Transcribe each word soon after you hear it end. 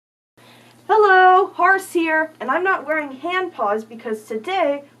Hello, Harce here, and I'm not wearing hand paws because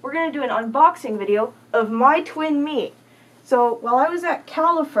today we're going to do an unboxing video of my twin me. So while I was at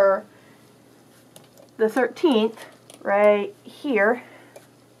Califer the 13th, right here,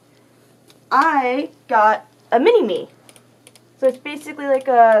 I got a mini-me. So it's basically like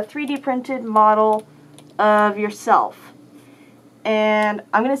a 3D printed model of yourself. And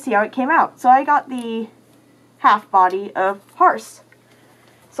I'm going to see how it came out. So I got the half body of Harce.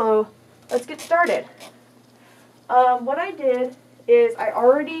 So let's get started. What I did is I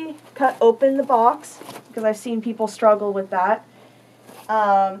already cut open the box because I've seen people struggle with that.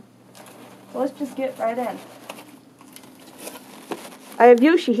 Let's just get right in. I have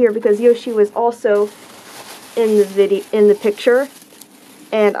Yoshi here because Yoshi was also in the picture,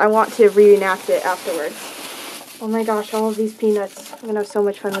 and I want to reenact it afterwards. Oh my gosh, all of these peanuts. I'm gonna have so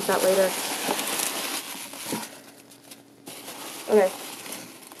much fun with that later. Okay.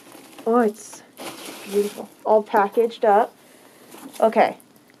 Oh, it's beautiful. All packaged up. Okay.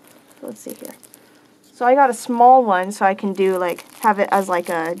 Let's see here. So I got a small one so I can do have it as like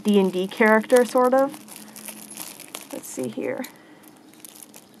a D&D character sort of. Let's see here.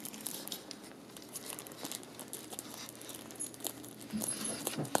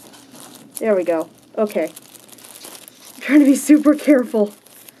 There we go. Okay. I'm trying to be super careful.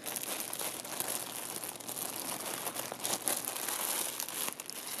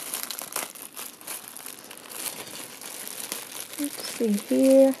 Let's see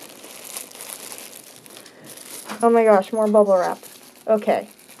here. Oh my gosh, more bubble wrap. Okay.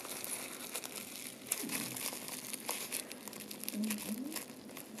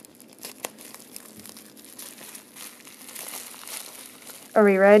 Are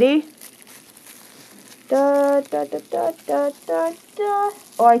we ready? Da, da, da, da, da, da, da.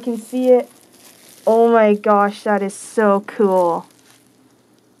 Oh, I can see it. Oh my gosh, that is so cool.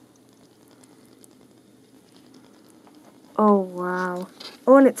 Oh, wow.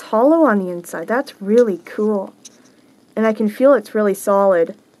 Oh, and it's hollow on the inside. That's really cool. And I can feel it's really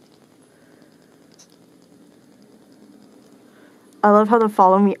solid. I love how the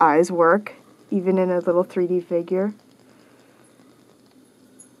follow me eyes work, even in a little 3D figure.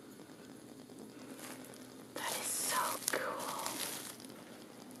 That is so cool.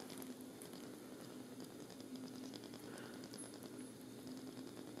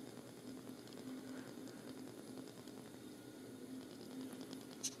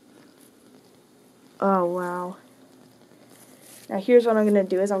 Oh, wow. Now here's what I'm going to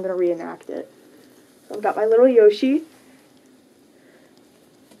do is I'm going to reenact it. So I've got my little Yoshi.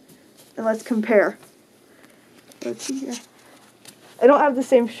 And let's compare. Let's see here. I don't have the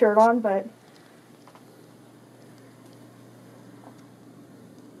same shirt on, but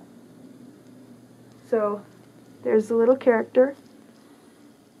so there's the little character.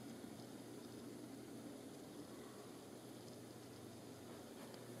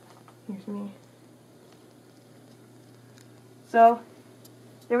 Here's me. So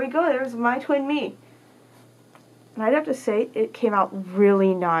there we go. There's my twin me. And I'd have to say it came out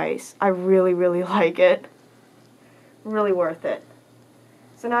really nice. I really, really like it. Really worth it.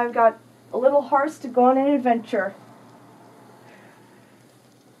 So now I've got a little Harce to go on an adventure.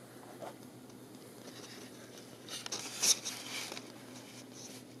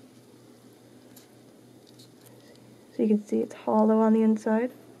 So you can see it's hollow on the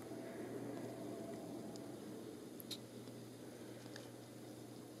inside.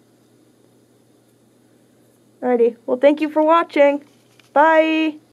 Alrighty, well thank you for watching. Bye!